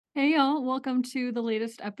Hey y'all, welcome to the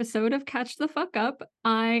latest episode of Catch the Fuck Up.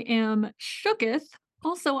 I am Shooketh.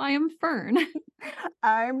 Also, I am Fern.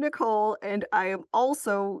 I'm Nicole, and I am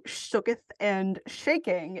also shooketh and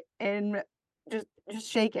shaking and just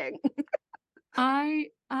shaking.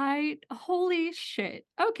 Holy shit.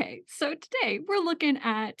 Okay, so today we're looking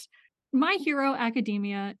at My Hero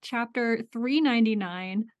Academia, chapter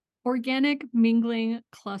 399, Organic Mingling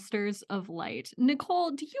Clusters of Light.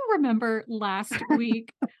 Nicole, do you remember last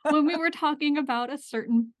week when we were talking about a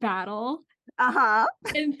certain battle Uh-huh.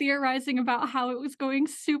 and theorizing about how it was going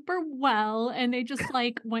super well and they just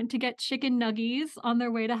like went to get chicken nuggies on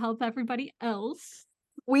their way to help everybody else?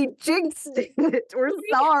 We jinxed it. We're We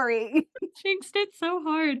sorry. jinxed it so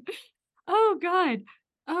hard. Oh god.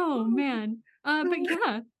 Oh man. But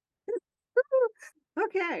yeah,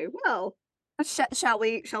 Okay, well, shall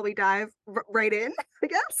we dive right in, I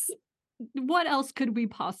guess? what else could we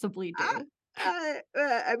possibly Uh, do?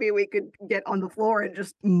 I mean, we could get on the floor and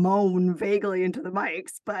just moan vaguely into the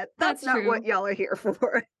mics, but that's That's not what true. y'all are here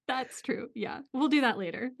for. That's true. Yeah. We'll do that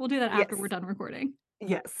later. We'll do that after we're Yes. done recording.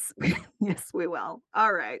 Yes. Yes, we will.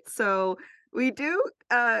 All right. So we do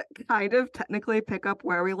kind of technically pick up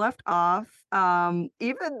where we left off.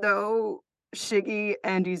 Even though Shiggy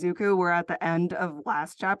and Izuku were at the end of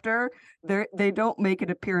last chapter, they don't make an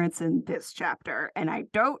appearance in this chapter. And I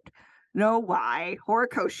don't know why.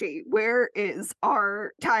 Horikoshi, where is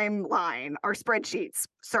our timeline, our spreadsheets,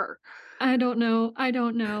 sir? I don't know. I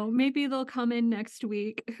don't know. Maybe they'll come in next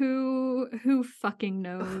week. Who fucking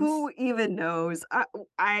knows? Who even knows?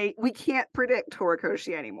 We can't predict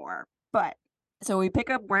Horikoshi anymore. But so we pick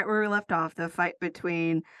up right where we left off. The fight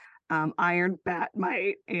between Iron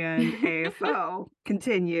Batmite and AFO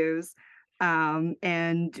continues,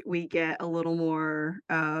 and we get a little more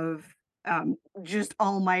of just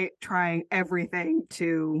All Might trying everything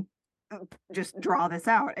to just draw this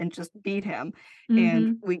out and just beat him. And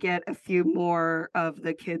Mhm. we get a few more of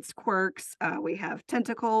the kids' quirks. We have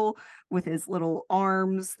Tentacle with his little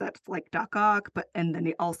arms that's like Doc Ock, but and then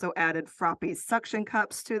he also added Froppy's suction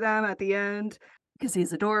cups to them at the end because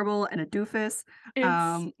he's adorable and a doofus. It's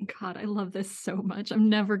Um, God, I love this so much. I'm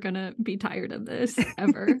never gonna be tired of this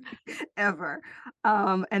ever. ever.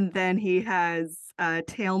 And then he has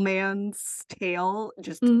Tailman's tail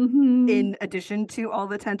just Mhm. in addition to all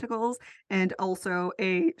the tentacles, and also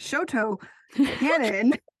a Shoto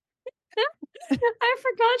cannon. I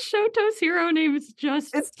forgot Shoto's hero name is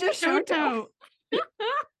just It's just Shoto.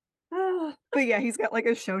 Shoto. But yeah, he's got like a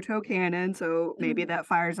Shoto cannon, so maybe that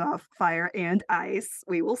fires off fire and ice.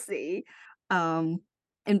 We will see. Um,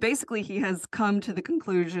 and basically, he has come to the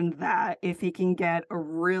conclusion that if he can get a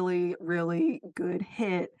really, really good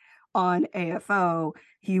hit on AFO,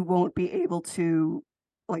 he won't be able to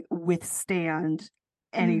like withstand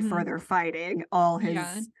any Mhm. further fighting. All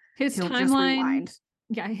Yeah. his His he'll just timeline rewind.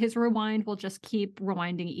 yeah, his rewind will just keep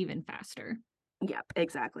rewinding even faster. Yep,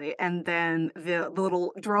 exactly. And then the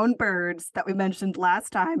little drone birds that we mentioned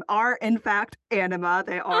last time are in fact anima.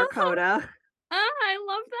 They are Uh-huh. Coda. I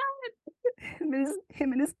love that.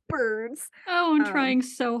 Him and his birds. Oh, I'm Um, trying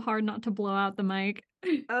so hard not to blow out the mic.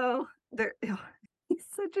 oh, he's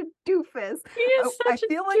such a doofus. He Oh, is I such a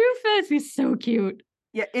feel like doofus. He's so cute.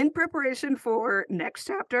 yeah, in preparation for next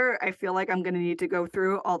chapter, I feel like I'm gonna need to go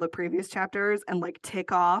through all the previous chapters and like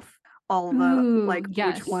tick off all the Ooh, like which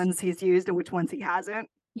yes. ones he's used and which ones he hasn't.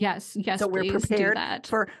 Yes, yes, So we're please do prepared that.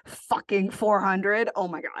 for fucking 400. Oh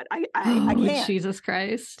my god. I Oh, can't. Jesus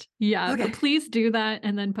Christ. Yeah, Okay. but please do that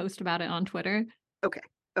and then post about it on Twitter. Okay.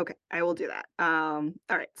 Okay. I will do that. All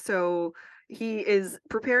right. So he is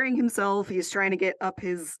preparing himself. He's trying to get up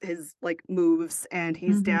his like moves and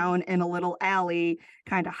he's Mhm. down in a little alley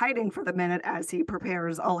kind of hiding for the minute as he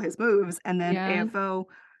prepares all his moves and then Yeah. AFO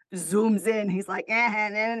zooms in. He's like,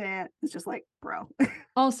 it's just like, bro.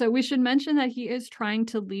 Also, we should mention that he is trying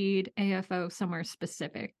to lead AFO somewhere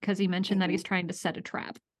specific because he mentioned that Mhm. he's trying to set a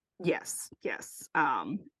trap. Yes, yes.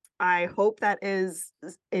 I hope that is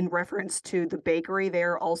in reference to the bakery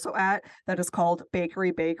they're also at. That is called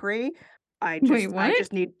Bakery Bakery. Wait, I what?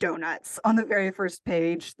 just need donuts. On the very first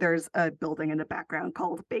page, there's a building in the background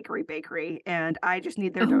called Bakery Bakery, and I just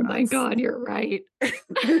need their Oh my donuts. God, you're right.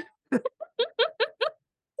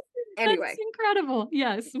 That's Anyway, incredible.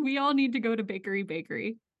 Yes, we all need to go to Bakery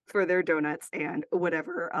Bakery. for their donuts and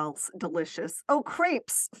whatever else delicious. Oh,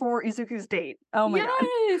 crepes for Izuku's date. Oh my god.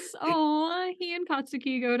 Yes. Oh, he and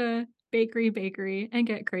Katsuki go to Bakery Bakery and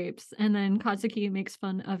get crepes, and then Katsuki makes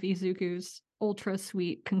fun of Izuku's ultra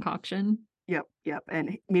sweet concoction. Yep, yep.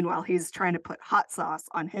 And meanwhile, he's trying to put hot sauce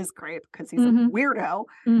on his crepe because he's a Mhm. weirdo.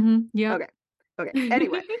 Mhm. Yep. Okay. Okay.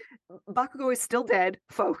 Anyway, Bakugo is still dead,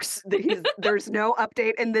 folks. There's no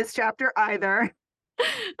update in this chapter either.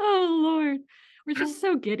 Oh, Lord. We're just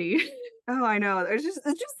so giddy. Oh, I know. There's just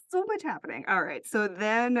so much happening. All right. So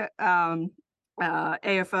then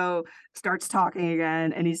AFO starts talking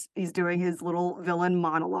again and he's doing his little villain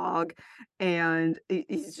monologue and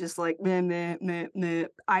he's just like meh, meh, meh, meh.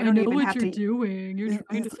 I I don't know even what have you're to doing. You're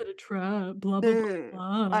trying to he's set a trap. Blah, blah, blah, meh.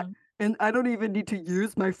 I, blah. and I don't even need to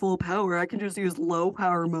use my full power. I can just use low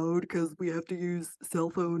power mode because we have to use cell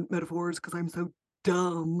phone metaphors because I'm so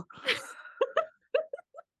dumb.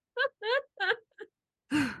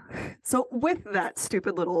 So with that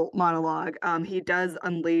stupid little monologue, he does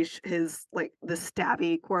unleash his like the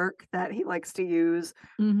stabby quirk that he likes to use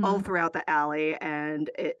all Mhm. throughout the alley, and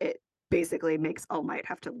it basically makes All Might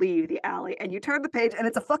have to leave the alley. And you turn the page, and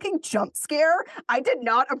it's a fucking jump scare. I did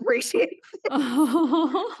not appreciate.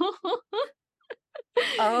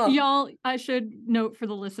 Oh Y'all, I should note for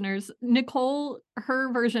the listeners, Nicole,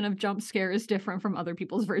 her version of jump scare is different from other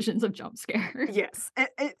people's versions of jump scare. yes.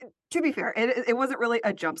 To be fair, it wasn't really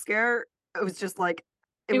a jump scare. It was just like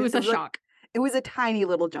It was it a was like shock. it was a tiny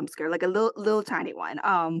little jump scare, like a little tiny one.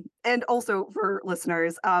 And also for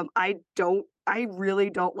listeners, I really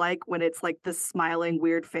don't like when it's like the smiling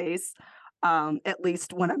weird face. At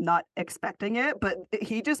least when I'm not expecting it. But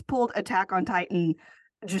he just pulled Attack on Titan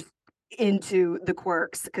just into the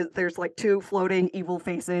quirks because there's like two floating evil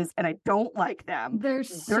faces, and I don't like them. They're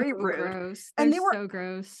so Very rude. gross. They're And so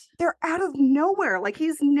gross. they're out of nowhere. Like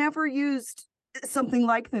he's never used something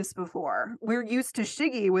like this before. We're used to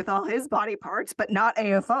Shiggy with all his body parts, but not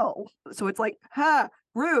AFO. So it's like, huh,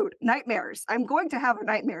 rude, nightmares. I'm going to have a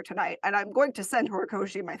nightmare tonight, and I'm going to send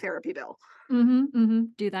Horikoshi my therapy bill. Mhm, mhm.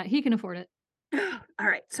 Do that. He can afford it. All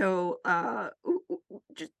right. So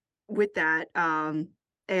just with that,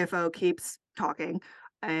 AFO keeps talking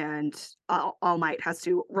and All Might has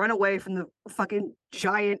to run away from the fucking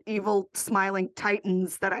giant evil smiling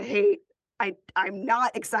titans that I hate. I'm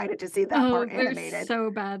not excited to see that Oh, part they're animated. so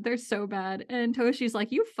bad. They're so bad. And Toshi's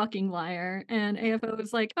like, "You fucking liar." And AFO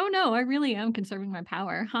is like, "Oh no, I really am conserving my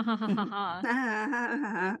power. Ha ha ha ha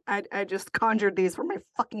ha." I just conjured these from my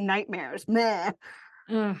fucking nightmares. Meh.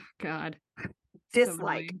 Oh god. So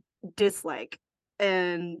Dislike, annoying. dislike.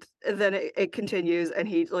 And then it continues and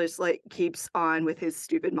he just like keeps on with his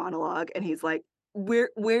stupid monologue and he's like,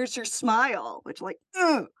 where's your smile? Which like,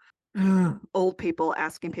 ugh. Ugh. Old people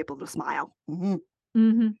asking people to smile. Mhm,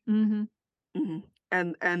 Mhm, mhm. mhm.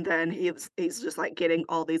 And then he's just like getting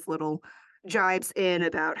all these little jibes in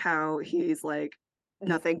about how he's like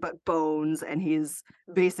nothing but bones and he's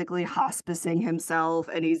basically hospicing himself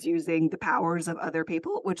and he's using the powers of other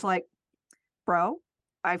people, which like bro,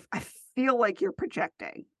 I feel like you're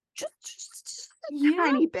projecting. Just a Yeah,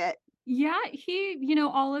 tiny bit. yeah,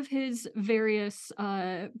 all of his various,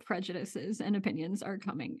 prejudices and opinions are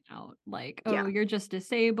coming out, like, "Oh, Yeah, you're just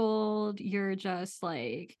disabled, you're just,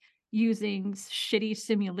 like, using shitty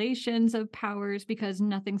simulations of powers because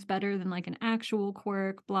nothing's better than, like, an actual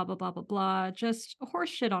quirk, blah, blah, blah, blah, blah," just horse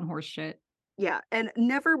shit on horse shit. yeah, and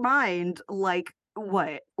never mind, like,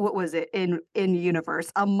 what was it in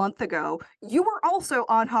universe a month ago, you were also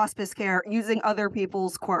on hospice care using other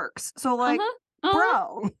people's quirks. So, like, Uh-huh,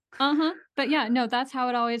 uh-huh, bro. uh-huh, but yeah, no, that's how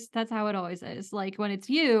it always is, like, when it's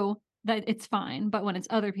you, that it's fine, but when it's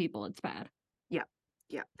other people, it's bad. Yeah,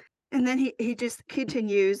 yeah. And then he just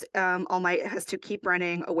continues, All Might has to keep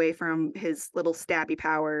running away from his little stabby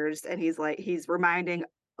powers, and he's reminding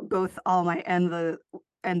both All Might and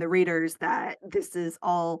the readers that this is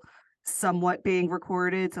all somewhat being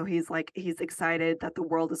recorded, so he's excited that the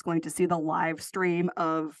world is going to see the live stream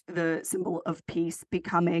of the symbol of peace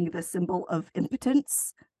becoming the symbol of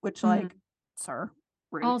impotence, which, like, Mm. sir,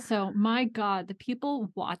 rude. Also, my god, the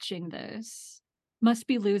people watching this must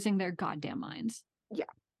be losing their goddamn minds. Yeah.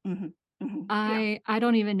 Mhm, mhm, yeah, I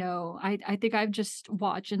don't even know. I think I've just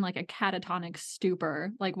watched in, like, a catatonic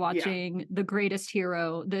stupor, like, yeah. watching the greatest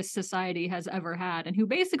hero this society has ever had, and who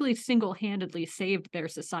basically single-handedly saved their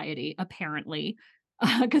society, apparently,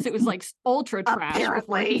 because it was, like, ultra trash before he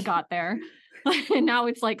Apparently. got there, and now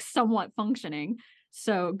it's, like, somewhat functioning.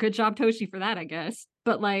 So, good job, Toshi, for that, I guess.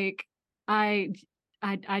 But, like, I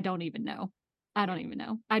I don't even know. I don't even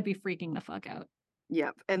know. I'd be freaking the fuck out.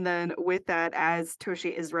 Yep, and then with that, as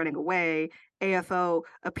Toshi is running away, AFO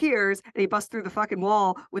appears and he busts through the fucking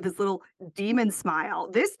wall with his little demon smile.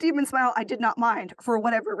 This demon smile I did not mind for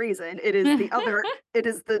whatever reason. It is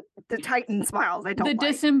the Titan smiles I The don't like.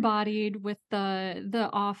 disembodied with the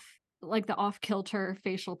off kilter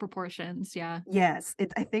facial proportions, yeah. Yes,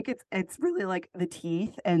 I think it's really like the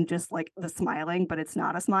teeth and just like the smiling, but it's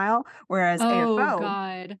not a smile. Whereas Oh AFO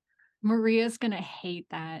god. Maria's gonna hate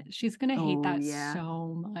that. She's gonna hate Oh, that yeah.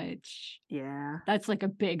 so much. Yeah. That's, like, a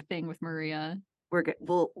big thing with Maria.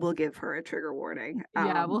 We'll give her a trigger warning.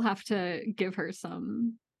 Yeah, we'll have to give her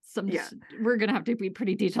some Yeah. s we're gonna have to be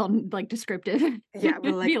pretty detailed and, like, descriptive. Yeah,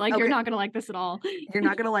 we're Be like, like, "You're "Okay, not gonna like this at all." you're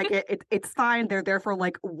not gonna like it. It's fine. They're there for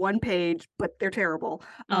like 1 page, but they're terrible."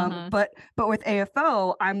 Uh-huh. But with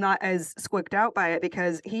AFO, I'm not as squicked out by it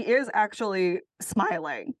because he is actually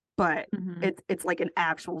smiling, but Mhm. it's like an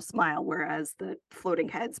actual smile, whereas the floating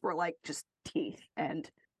heads were like just teeth,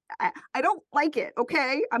 and I don't like it.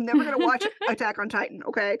 Okay, I'm never gonna watch Attack on Titan.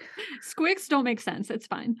 Okay, Squicks don't make sense, it's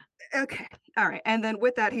fine. okay, all right. And then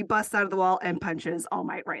with that, he busts out of the wall and punches All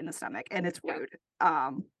Might right in the stomach, and it's Yep. rude. How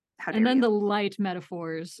And dare then you? the light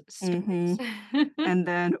metaphors Hmm. starts. And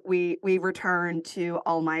then we return to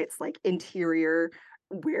All Might's, like, interior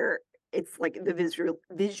where it's, like, the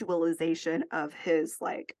visualization of his,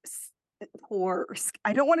 like, poor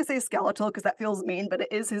I don't wanna say skeletal because that feels mean, but it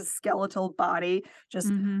is his skeletal body just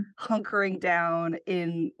Mhm. hunkering down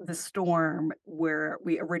in the storm where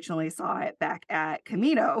we originally saw it back at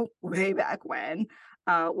Camino way back when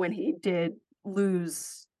he did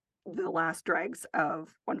lose the last dregs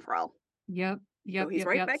of One For All. Yep. So Yep, he's yep,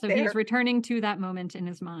 right yep. back So he's there. returning to that moment in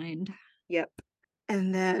his mind. Yep.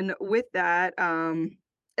 And then with that,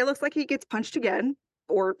 it looks like he gets punched again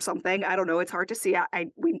or something. I don't know. It's hard to see. I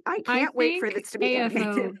I can't wait for think this to be AFO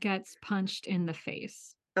animated. gets punched in the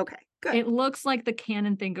face. Okay, good, It looks like the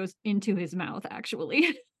cannon thing goes into his mouth,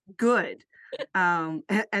 actually. good. And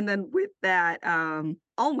then with that,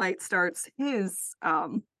 All Might starts his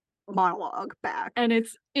monologue back. And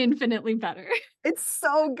it's infinitely better. It's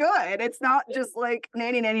so good. It's not just like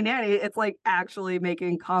nanny, nanny, nanny. It's like actually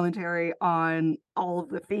making commentary on all of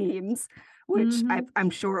the themes, which Mhm. I'm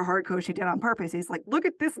sure Hardkoshi did on purpose. He's like, look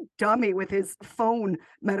at this dummy with his phone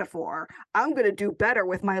metaphor. I'm going to do better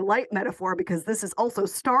with my light metaphor because this is also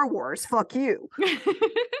Star Wars. Fuck you.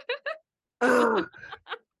 Ugh.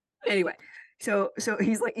 Anyway, so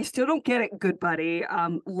he's like, "You still don't get it, good buddy.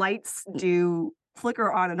 Lights do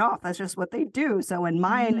flicker on and off. That's just what they do. So when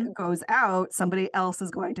mine Mhm. goes out, somebody else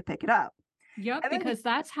is going to pick it up." Yep, And then he because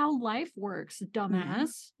that's how life works, Mhm.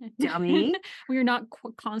 dumbass. Dummy. We are not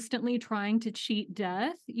constantly trying to cheat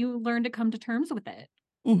death. You learn to come to terms with it.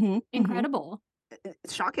 Mhm, mhm. Incredible.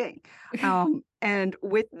 It's shocking. And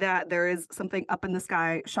with that, there is something up in the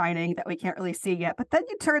sky shining that we can't really see yet, but then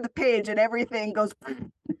you turn the page and everything goes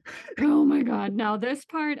Oh my god. Now this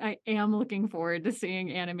part I am looking forward to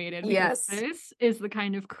seeing animated because Yes. this is the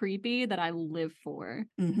kind of creepy that I live for.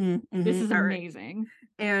 Mhm, This mhm. is Alright. amazing.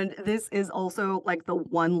 And this is also, like, the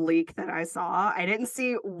one leak that I saw. I didn't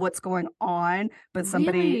see what's going on, but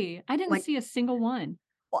somebody, Really? I didn't like see a single one.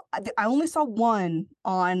 well, I only saw one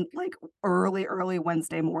on, like, early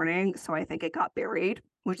Wednesday morning, so I think it got buried,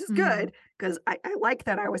 which is Mhm. good 'cause I like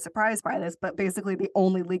that I was surprised by this, but basically the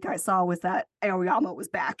only leak I saw was that Aoyama was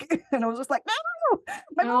back, and I was just like, "No!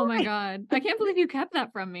 My Oh my boy!" god. I can't believe you kept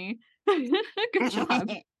that from me. Good job.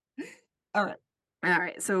 Alright.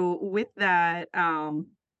 Alright, so with that,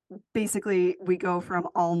 basically we go from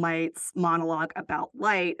All Might's monologue about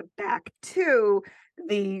light back to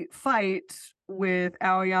the fight with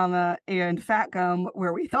Aoyama and Fat Gum,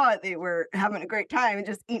 where we thought they were having a great time and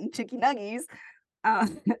just eating chicky nuggies. Uh,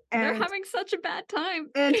 They're and having such a bad time.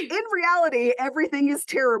 and in reality, everything is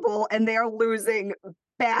terrible and they are losing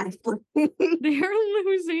badly. They're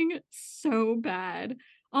losing so bad.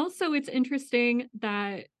 Also, it's interesting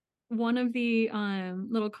that one of the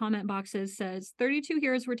little comment boxes says 32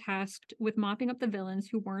 heroes were tasked with mopping up the villains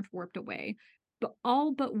who weren't warped away. But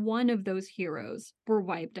all but one of those heroes were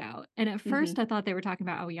wiped out. And at Mhm. first, I thought they were talking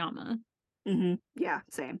about Aoyama. Mhm. Yeah,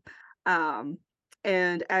 same. Um,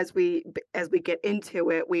 and as we get into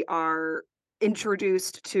it, we are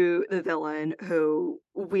introduced to the villain who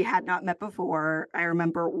we had not met before. I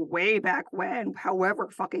remember way back when, however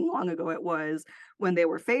fucking long ago it was, when they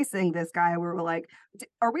were facing this guy, we were like,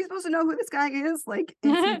 "Are we supposed to know who this guy is? Like,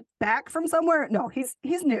 is he back from somewhere?" No, he's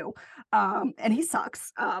new, and he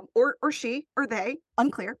sucks, or she or they,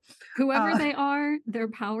 unclear. Whoever Uh, they are, their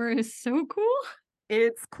power is so cool.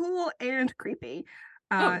 It's cool and creepy.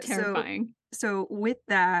 Oh, So terrifying. with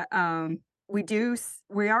that,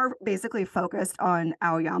 we are basically focused on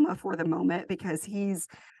Aoyama for the moment because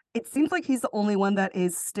it seems like he's the only one that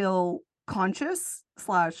is still conscious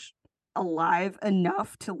slash alive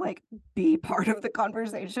enough to like be part of the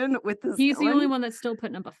conversation with this He's the only villain. one that's still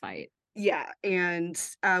putting up a fight. Yeah, and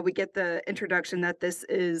we get the introduction that this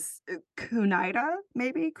is Kunida,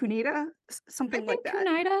 maybe Kunita, I something like think that.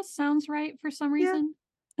 Kunida sounds right for some Yeah, reason.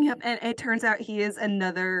 Yep, and it turns out he is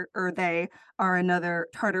another, or they are another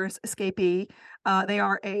Tartarus escapee. They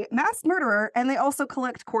are a mass murderer, and they also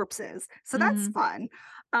collect corpses, so that's Mhm. fun.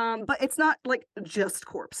 But it's not like just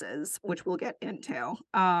corpses, which we'll get into.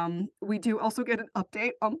 We do also get an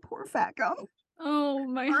update on poor Fat Gum, Oh,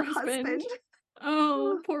 my our husband. husband.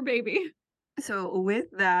 Oh, poor baby. So with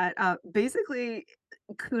that, basically,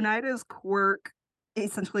 Kunida's quirk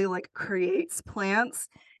essentially like creates plants,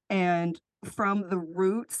 and from the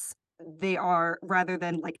roots, they are rather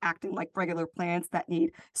than like acting like regular plants that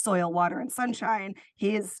need soil, water, and sunshine.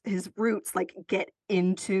 His roots like get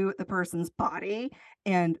into the person's body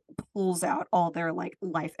and pulls out all their like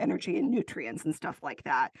life energy and nutrients and stuff like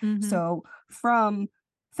that. Mhm. So from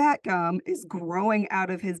Fat Gum is growing out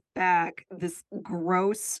of his back this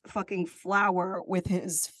gross fucking flower with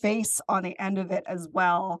his face on the end of it as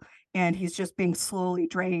well, and he's just being slowly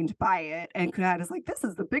drained by it, and Kunad is like, "This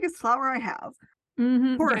is the biggest flower I have." Mhm. Yeah,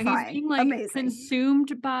 he's Horrifying. being, like, Amazing.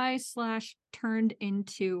 consumed by slash turned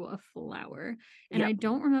into a flower, and I Yep.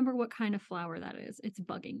 don't remember what kind of flower that is. It's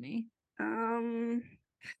bugging me. Um,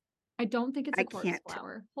 I don't think it's I a corpse can't tell.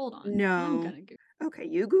 flower. Hold on. I'm No. gonna go. Okay,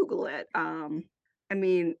 you Google it. I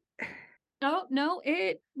mean, Oh, no,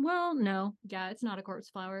 no. Yeah, it's not a corpse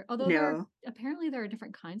flower. Although no. there are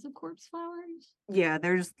different kinds of corpse flowers. Yeah,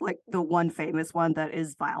 there's, like, the one famous one that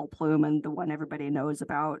is Vile Plume and the one everybody knows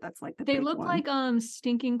about, that's, like, the They big look one. like,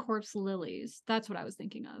 stinking corpse lilies. That's what I was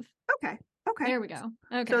thinking of. Okay, okay. There we go.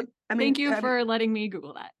 So, Okay. I mean Thank you I mean for letting me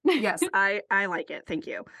Google that. yes, I like it, thank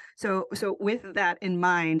you. So with that in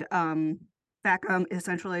mind, Beckham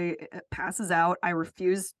essentially, passes out. I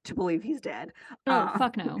refuse to believe he's dead. Oh, Uh,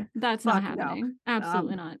 fuck no. That's not fuck no. happening.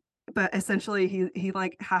 Absolutely Um, not. but essentially he,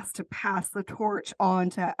 like, has to pass the torch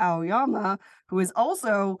on to Aoyama, who is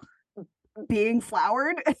also being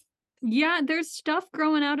flowered. Yeah, there's stuff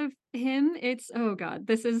growing out of him. It's oh god,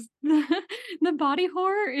 this is the body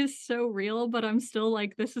horror is so real, but I'm still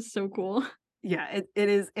like, this is so cool. Yeah, it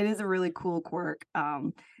is a really cool quirk.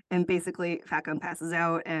 And basically Facom passes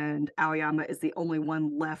out and Aoyama is the only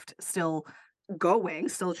one left still going,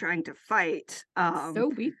 still trying to fight.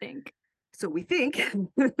 So we think. So we think.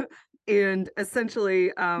 And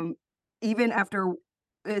essentially, even after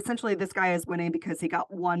essentially this guy is winning because he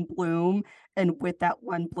got one bloom, and with that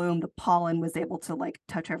one bloom, the pollen was able to like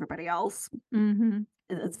touch everybody else. Mhm.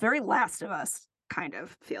 It's very Last of Us kind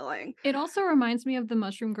of feeling. It also reminds me of the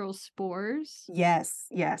Mushroom Girl's spores. Yes,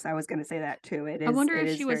 yes, I was gonna say that too. It I is wonder it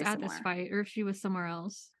if she is was very at this similar. fight or if she was somewhere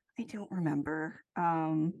else. I don't remember.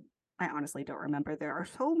 I honestly don't remember. There are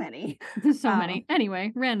so many. So many.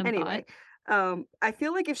 Anyway, random thought. Anyway, I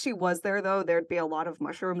feel like if she was there though, there'd be a lot of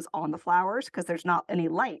mushrooms on the flowers because there's not any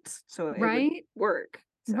light, so it would Right? work.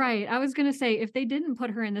 So Right. I was gonna say if they didn't put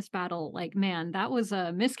her in this battle, like, man, that was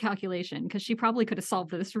a miscalculation because she probably could have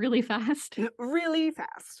solved this really fast. really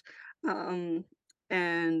fast. Um,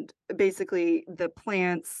 and basically, the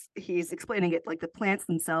plants. He's explaining it like the plants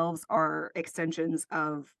themselves are extensions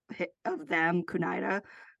of them, Kunaida,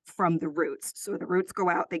 from the roots. So the roots go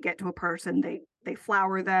out, they get to a person, they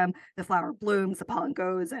flower them, the flower blooms, the pollen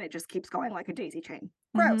goes, and it just keeps going like a daisy chain.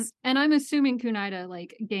 Mhm. Gross. And I'm assuming Kunida,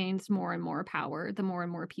 like, gains more and more power the more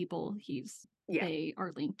and more people Yeah, they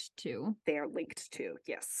are linked to. they are linked to.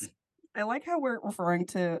 Yes. I like how we're referring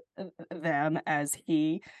to them as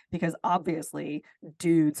he because obviously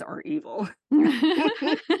dudes are evil.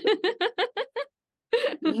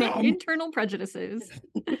 Men. Internal prejudices.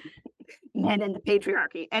 Men and the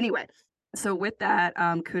patriarchy. Anyway, so with that,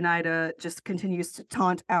 Kunaida just continues to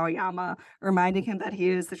taunt Aoyama, reminding him that he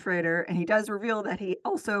is the traitor, and he does reveal that he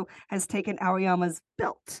also has taken Aoyama's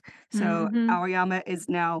belt. So Mhm. Aoyama is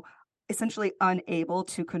now essentially unable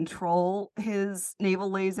to control his naval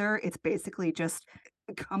laser. It's basically just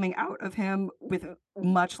coming out of him with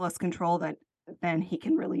much less control than he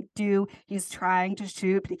can really do. He's trying to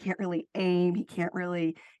shoot, but he can't really aim. He can't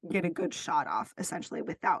really get a good shot off essentially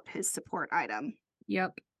without his support item.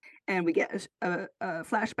 Yep. And we get a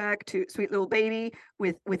flashback to sweet little baby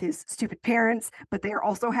with his stupid parents, but they are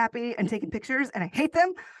also happy and taking pictures, and I hate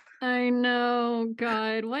them. I know,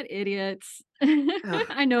 god, what idiots. Ugh,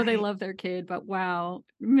 I know they I love their kid, but wow,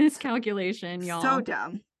 so, miscalculation, so y'all.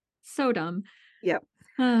 dumb. So dumb. Yep.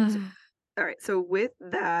 So, all right. So with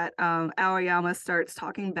that, Aoyama starts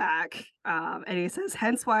talking back, and he says,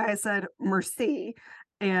 "Hence why I said mercy."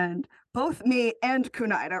 And both me and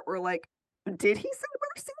Kunaida were like, "Did he say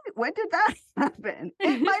mercy? When did that happen?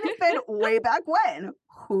 It might have been way back when.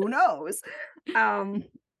 Who knows?" Um,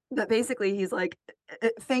 but basically, he's like,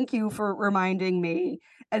 "Thank you for reminding me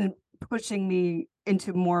and pushing me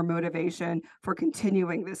into more motivation for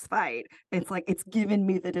continuing this fight. It's like it's given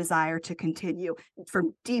me the desire to continue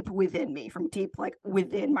from deep within me, from deep like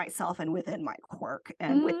within myself and within my quirk.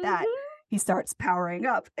 And with that, Mhm. he starts powering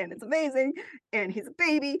up and it's amazing. And he's a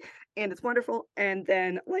baby and it's wonderful. And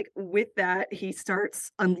then, like, with that, he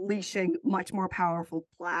starts unleashing much more powerful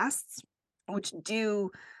blasts, which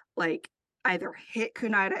do like either hit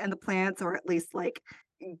Kunida and the plants or at least like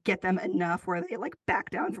get them enough where they like back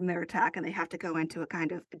down from their attack and they have to go into a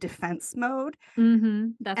kind of defense mode.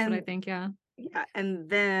 Mhm. That's what I And think, yeah. yeah, and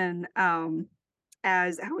then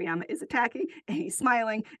as Aoyama is attacking and he's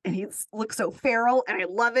smiling and he looks so feral and I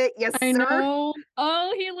love it. Yes, I sir. know.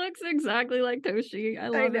 Oh, he looks exactly like Toshi. I I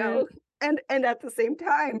love know. it. And at the same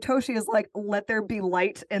time, Toshi is like, let there be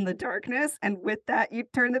light in the darkness. And with that, you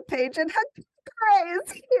turn the page and Hagakure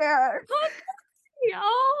is here.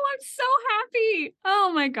 Oh, I'm so happy.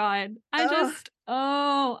 Oh my god. Ugh,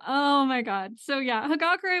 Oh my god. So yeah,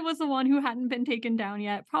 Hagakure was the one who hadn't been taken down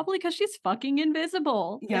yet, probably because she's fucking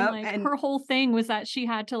invisible. And yep. like And her whole thing was that she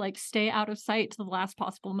had to like stay out of sight to the last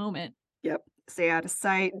possible moment. yep. Stay out of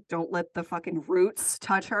sight. Don't let the fucking roots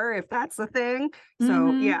touch her if that's the thing. So,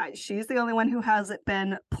 Mm-hmm. yeah, she's the only one who hasn't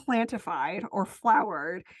been plantified or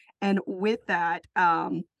flowered. And with that,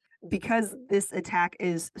 because this attack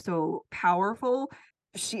is so powerful,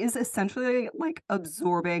 she is essentially like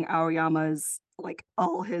absorbing Aoyama's like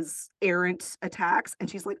all his errant attacks and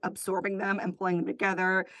she's like absorbing them and pulling them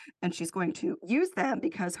together and she's going to use them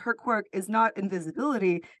because her quirk is not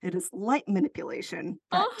invisibility, it is light manipulation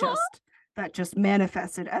Uh-huh. that just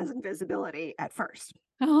manifested as invisibility at first.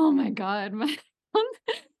 Oh my god. I'm,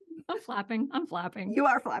 I'm flapping. I'm flapping. You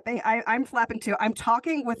are flapping. I'm flapping too. I'm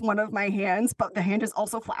talking with one of my hands, but the hand is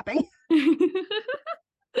also flapping.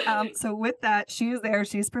 So with that, she is there.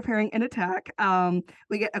 She's preparing an attack.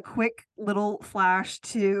 We get a quick little flash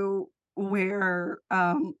to where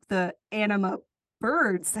the anima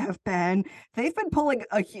birds have been. They've been pulling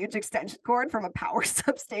a huge extension cord from a power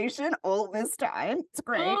substation all this time. It's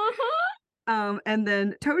great. Uh-huh. And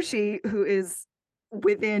then Toshi, who is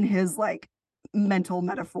within his like mental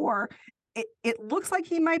metaphor, it looks like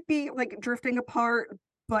he might be like drifting apart,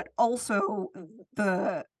 but also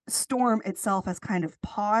the storm itself has kind of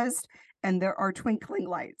paused and there are twinkling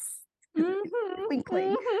lights. Mhm. Twinkling.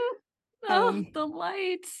 Mhm. Oh, Um the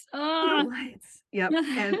lights. the lights. Yep.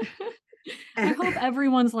 I And hope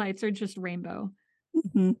everyone's lights are just rainbow.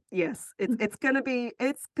 Mhm. Yes, it's gonna be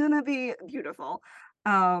beautiful.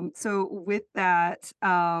 So with that,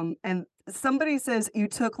 and somebody says you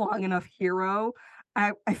took long enough, hero.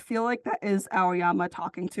 I feel like that is Aoyama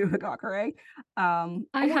talking to Hagakure, I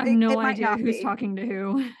or have it no might idea not who's be. talking to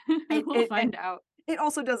who. It, We'll it, it, find out. it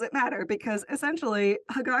also doesn't matter because essentially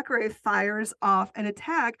Hagakure fires off an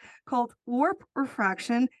attack called Warp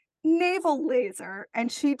Refraction Naval Laser, and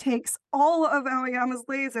she takes all of Aoyama's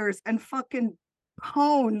lasers and fucking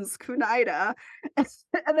pones Kunida.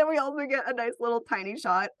 And then we also get a nice little tiny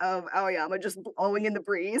shot of Aoyama just blowing in the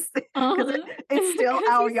breeze because Uh-huh. it's still 'Cause he's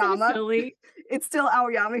so Aoyama. silly. It's still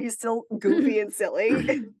Aoyama. He's still goofy and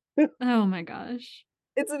silly. Oh my gosh.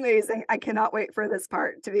 It's amazing. I cannot wait for this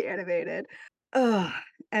part to be animated. Ugh.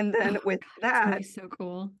 And Oh then my with god, it's gonna be that, so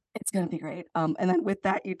cool. it's gonna be great. And then with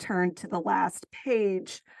that, you turn to the last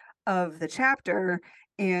page of the chapter,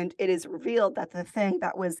 and it is revealed that the thing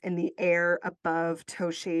that was in the air above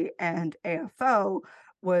Toshi and AFO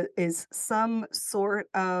was is some sort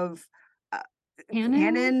of uh, Canon?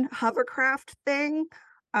 cannon hovercraft thing.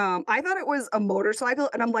 I thought it was a motorcycle,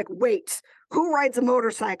 and I'm like, wait, who rides a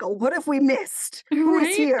motorcycle? What if we missed? Who is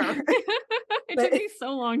Right? here? It But took me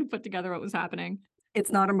so long to put together what was happening. it's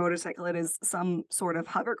not a motorcycle, it is some sort of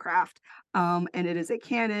hovercraft, and it is a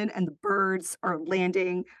cannon, and the birds are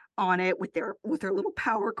landing on it with their little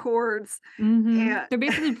power cords, Mhm. and They're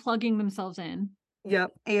basically plugging themselves in.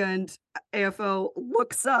 yep, and AFO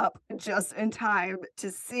looks up just in time to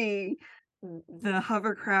see the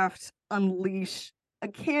hovercraft unleash a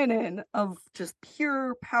cannon of just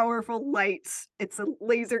pure powerful light. It's a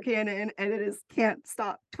laser cannon, and it is can't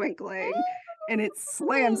stop twinkling, and it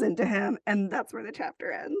slams into him, and that's where the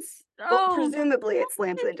chapter ends. Well, Oh, presumably it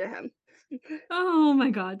slams perfect. into him. Oh my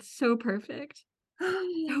god, so perfect.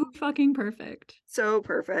 So fucking perfect. So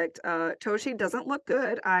perfect. Toshi doesn't look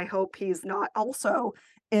good. I hope he's not also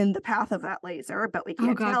in the path of that laser, but we Oh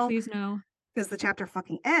can't god, tell please no. because the chapter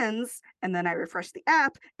fucking ends. And then I refresh the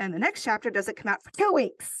app, and the next chapter doesn't come out for 2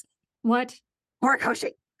 weeks. What?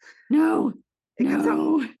 Horikoshi. No. It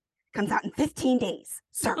No. comes out in 15 days,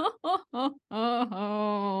 sir.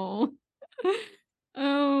 Oh.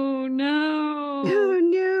 Oh, no. Oh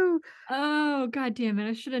no. Oh, god damn it,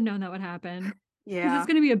 I should have known that would happen. 'Cause it's Yeah.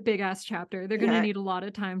 gonna be a big ass chapter. They're gonna Yeah. need a lot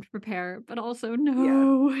of time to prepare, but also Yeah.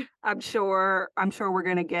 no. I'm sure we're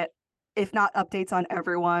gonna get, if not updates on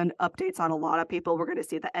everyone, updates on a lot of people. We're gonna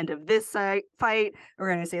see the end of this fight. We're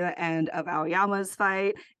gonna see the end of Aoyama's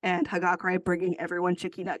fight and Hagakure bringing everyone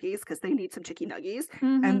chicky nuggies because they need some chicky nuggies.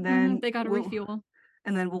 Mhm, And mhm, then they gotta we'll refuel.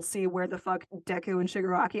 and then we'll see where the fuck Deku and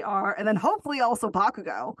Shigaraki are, and then hopefully also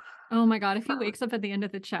Bakugo. Oh my god, if he Uh, wakes up at the end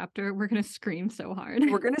of the chapter, we're gonna scream so hard.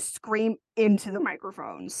 We're gonna scream into the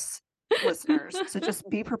microphones, listeners. So just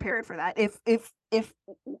be prepared for that. If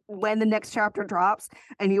when the next chapter drops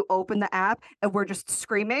and you open the app and we're just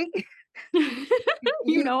screaming,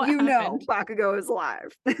 You know what you know happened. Bakugo is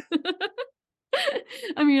alive.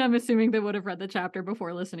 I mean, I'm assuming they would have read the chapter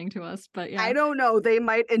before listening to us, but I yeah. don't know. They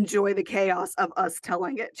might enjoy the chaos of us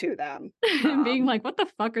telling it to them. Being Um, like, "What the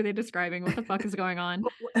fuck are they describing? What the fuck is going on?"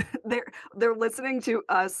 they're they're listening to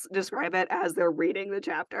us describe it as they're reading the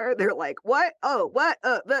chapter. They're like, "What? Oh, what?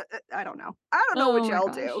 I don't know. I don't know what Oh my y'all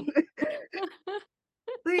gosh. do."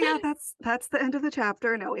 But yeah, that's the end of the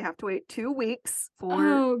chapter. Now we have to wait 2 weeks for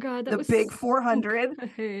Oh god, that the was big so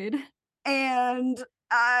 400, good. and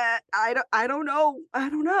I don't know. I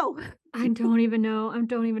don't know. I don't even know. I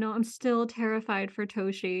don't even know. I'm still terrified for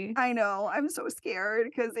Toshi. I know. I'm so scared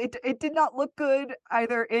because it did not look good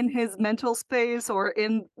either in his mental space or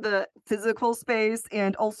in the physical space.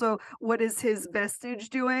 And also, what is his vestige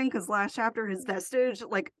doing? Because last chapter, his vestige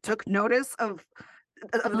like took notice of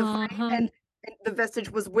the fight, Uh-huh. and the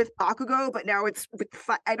vestige was with Bakugo, but now it's with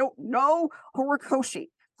I don't know. Horikoshi,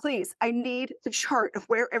 please, I need the chart of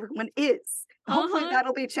where everyone is. Hopefully, Uh-huh.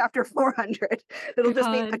 that'll be chapter 400. It'll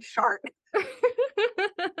just be a God. chart.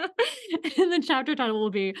 And the chapter title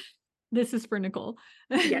will be "This is for Nicole."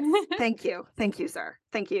 Yes. Thank you, sir.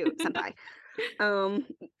 Thank you, senpai. Um,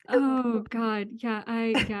 uh, Oh god. Yeah.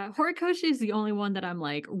 Horikoshi is the only one that I'm,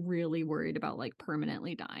 like, really worried about, like,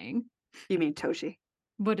 permanently dying. you mean Toshi?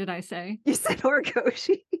 What did I say? You said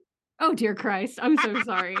Horikoshi. Oh, dear Christ. I'm so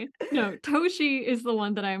sorry. No, Toshi is the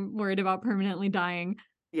one that I'm worried about permanently dying.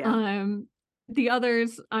 Yeah, Um, the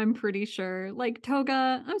others, I'm pretty sure. Like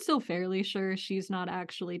Toga, I'm still fairly sure she's not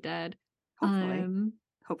actually dead. hopefully. Um,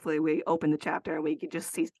 Hopefully, we open the chapter and we could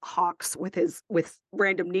just see Hawks with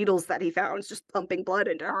random needles that he found, just pumping blood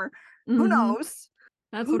into her. Who mhm, knows?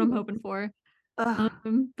 that's Who what I'm knows? hoping for. Ugh.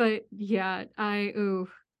 But yeah, I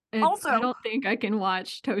Also, don't think I can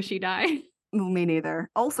watch Toshi die. me neither.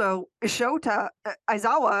 Also, Shota,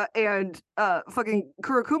 Aizawa, and fucking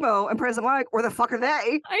Kurokumo and President Mike, where the fuck are they?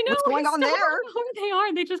 I know, What's I going on still there? don't know where they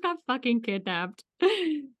are. They just got fucking kidnapped.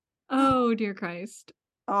 Oh, dear Christ.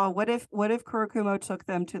 Oh, what if Kurokumo took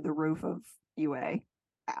them to the roof of UA?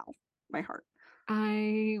 Ow, my heart.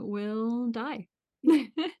 I will die.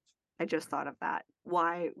 I just thought of that.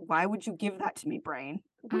 Why would you give that to me, brain?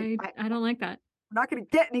 I don't like that. I'm not going to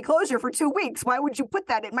get any closure for 2 weeks. Why would you put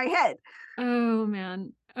that in my head? Oh,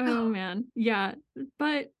 man. Oh, man. Yeah,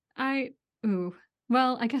 but ooh,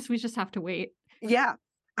 well, I guess we just have to wait. Yeah,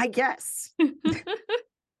 I guess.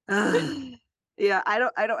 Ugh. Yeah, I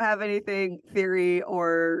don't have anything theory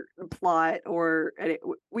or plot or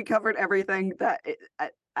we covered everything that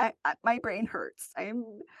my brain hurts. I am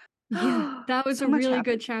Yeah, that was so a much really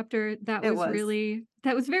good happened. chapter. It was.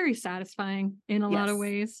 That was very satisfying in a lot of Yes.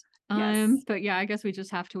 ways. Yes. But yeah, I guess we just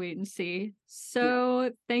have to wait and see. Yep.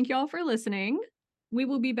 So, thank you all for listening. We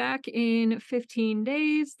will be back in 15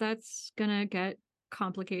 days. That's gonna get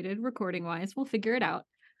complicated recording-wise. We'll figure it out.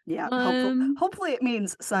 Yeah, Um, hopefully it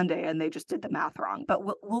means Sunday and they just did the math wrong, but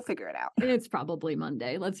we'll figure it out. it's probably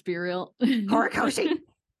Monday, let's be real. Horikoshi.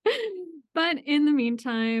 But in the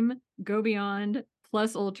meantime, go beyond,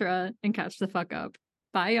 plus ultra, and catch the fuck up.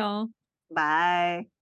 Bye, y'all. Bye.